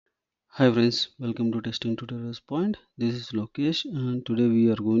Hi friends, welcome to Testing Tutorials Point. This is Lokesh and today we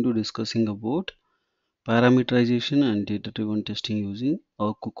are going to discussing about parameterization and data-driven testing using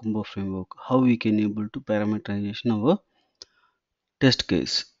our Cucumber framework. How we can able to parameterization our test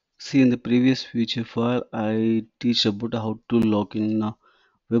case. See in the previous feature file I teach about how to log in a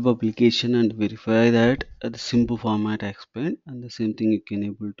web application and verify that the simple format I explained, and the same thing you can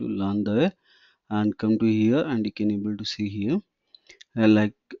able to learn there and come to here and you can able to see here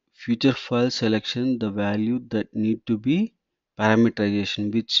like future file selection, the value that need to be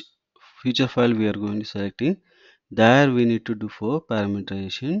parameterization, which future file we are going to selecting, there we need to do for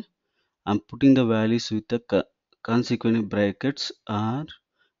parameterization. I'm putting the values with the consequent brackets or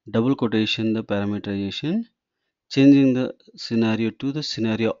double quotation the parameterization, changing the scenario to the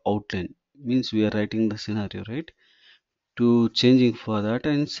scenario outline, means we are writing the scenario, right, to changing for that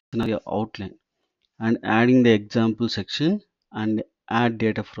and scenario outline, and adding the example section and add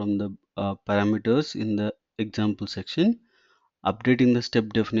data from the parameters in the example section, updating the step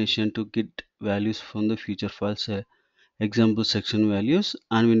definition to get values from the future files example section values,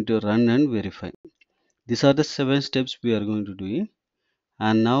 and we need to run and verify. These are the 7 steps we are going to do,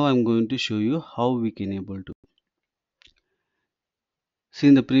 and now I'm going to show you how we can able to see.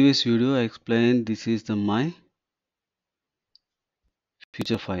 In the previous video I explained this is the my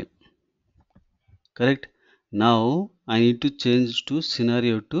future file, correct. Now I need to change to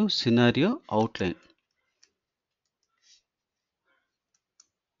scenario outline.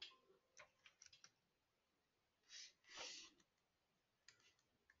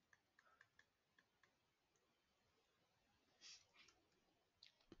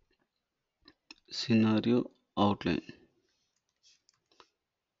 Scenario outline.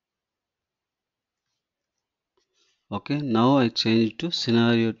 Okay, now I change to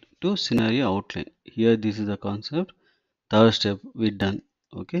scenario outline. Here this is the concept. Third step we done.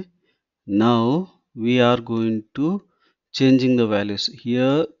 Okay, now we are going to changing the values.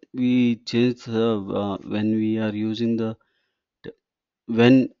 Here we change the when we are using the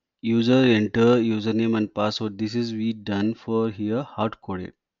when user enter username and password. This is we done for here hard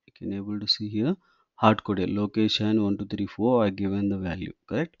coded. You can able to see here hard coded location 1234. I given the value,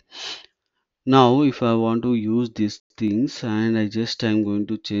 correct. Now if I want to use these things, and I'm going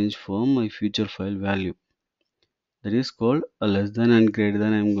to change for my future file value, that is called a less than and greater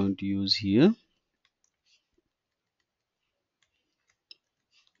than. I'm going to use here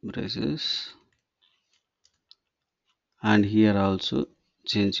braces, and here also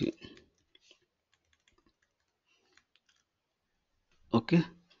changing. Okay,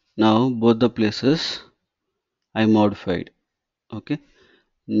 now both the places I modified. Okay,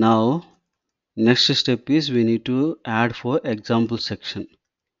 now next step is we need to add for example section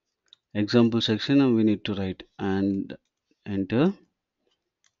and we need to write and enter.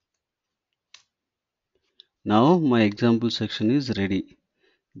 Now my example section is ready.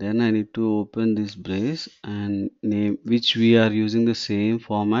 Then I need to open this brace and name, which we are using the same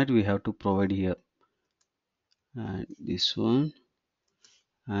format we have to provide here, and this one,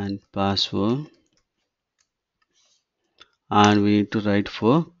 and password, and we need to write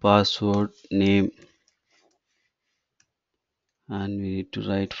for password name, and we need to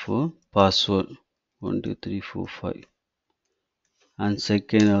write for password 12345, and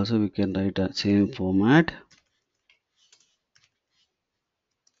second also we can write the same format.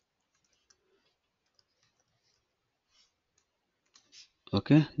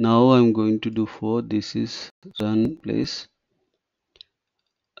 Okay, now I'm going to do for this is run place,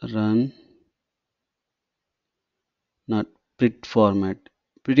 run, not pretty format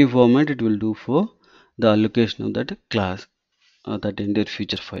it will do for the allocation of that class, that entire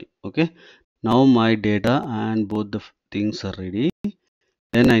feature file. Okay, now my data and both the things are ready.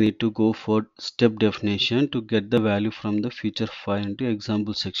 Then I need to go for step definition to get the value from the feature file into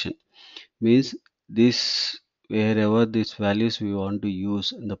example section, means this wherever these values we want to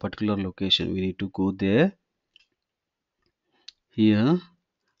use in the particular location, we need to go there here,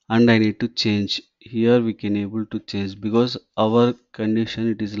 and I need to change. Here we can able to change because our condition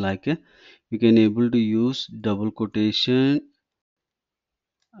it is like a, we can able to use double quotation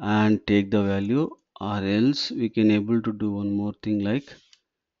and take the value, or else we can able to do one more thing like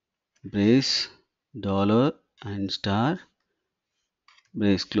brace dollar and star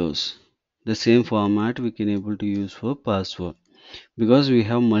brace close. The same format we can able to use for password because we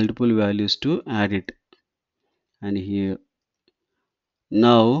have multiple values to add it. And here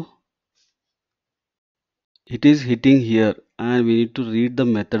now it is hitting here, and we need to read the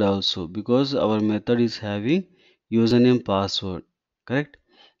method also because our method is having username password, correct.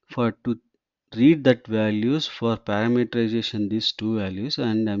 For to read that values for parameterization, these two values,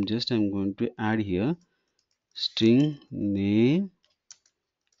 and I'm going to add here string name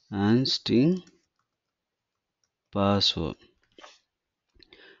and string password,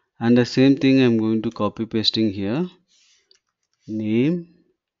 and the same thing I'm going to copy pasting here name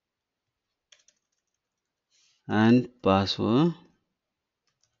and password.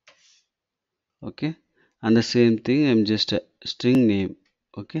 Okay, and the same thing I'm just string name.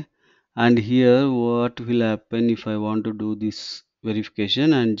 Okay, and here what will happen if I want to do this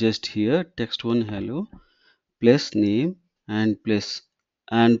verification, and just here text one hello plus name and plus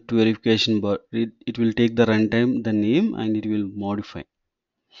and to verification, but it will take the runtime the name and it will modify,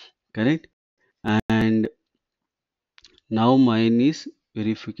 correct. And now mine is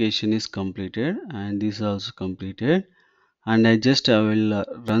verification is completed and this also completed, and I will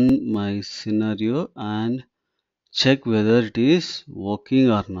run my scenario and check whether it is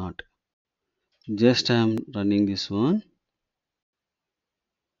working or not. Just I am running this one,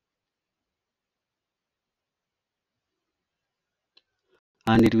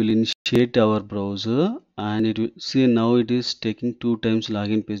 and it will initiate our browser, and it will see now it is taking 2 times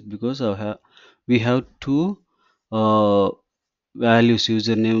login page because we have two values,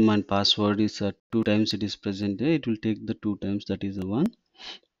 username and password is 2 times it is present there. It will take the 2 times, that is the one.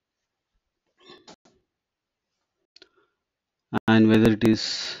 And whether it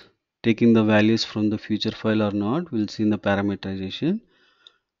is taking the values from the future file or not, we'll see in the parameterization,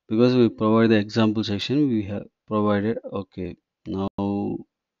 because we provide the example section we have provided. Okay, now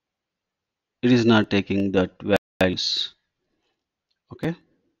it is not taking that values. Okay,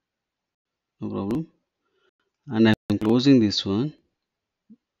 no problem. And I'm closing this one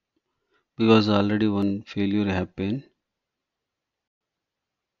because already one failure happened.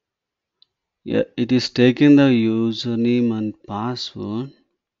 Yeah, it is taking the username and password.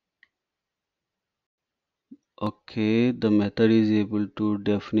 Okay, the method is able to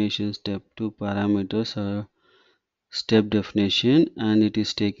definition step 2 parameters step definition, and it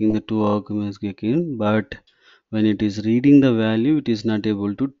is taking the two arguments again, but when it is reading the value it is not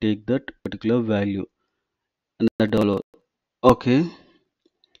able to take that particular value and the dollar. Okay,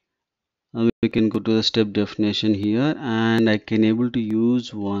 now we can go to the step definition here, and I can able to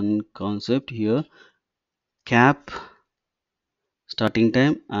use one concept here, cap starting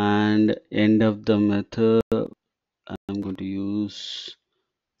time and end of the method. I'm going to use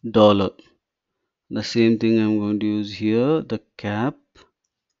dollar. The same thing I'm going to use here, the cap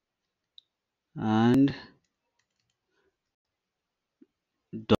and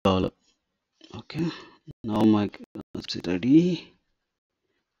dollar. Okay, now my class is ready.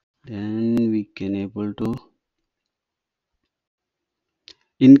 Then we can able to,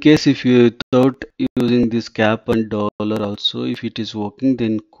 in case if you without using this cap and dollar also, if it is working,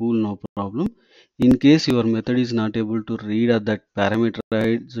 then cool, no problem. In case your method is not able to read at that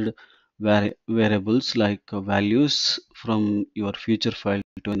parameterized variables like values from your future file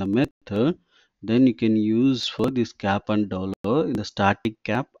to the method, then you can use for this cap and dollar in the static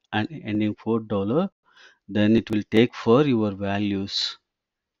cap and ending for dollar, then it will take for your values.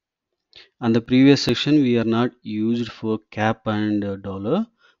 And the previous section we are not used for cap and dollar,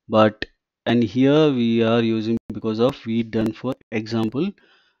 but and here we are using because of we done for example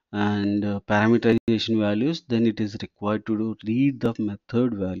and parameterization values, then it is required to do read the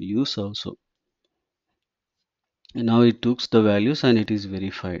method values also. And now it took the values and it is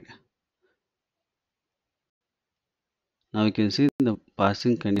verified. Now you can see the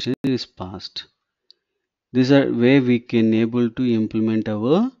passing condition is passed. These are way we can able to implement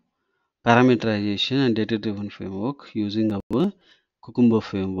our parameterization and data driven framework using our Cucumber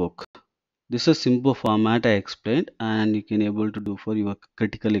framework. This is a simple format I explained, and you can able to do for your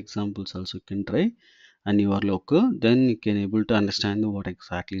critical examples also. You can try and you are local, then you can able to understand what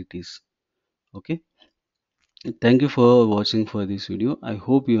exactly it is. Okay, thank you for watching for this video. I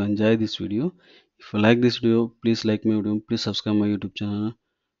hope you enjoy this video. If you like this video, please like my video, please subscribe my YouTube channel.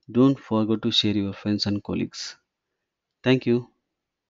 Don't forget to share your friends and colleagues. Thank you.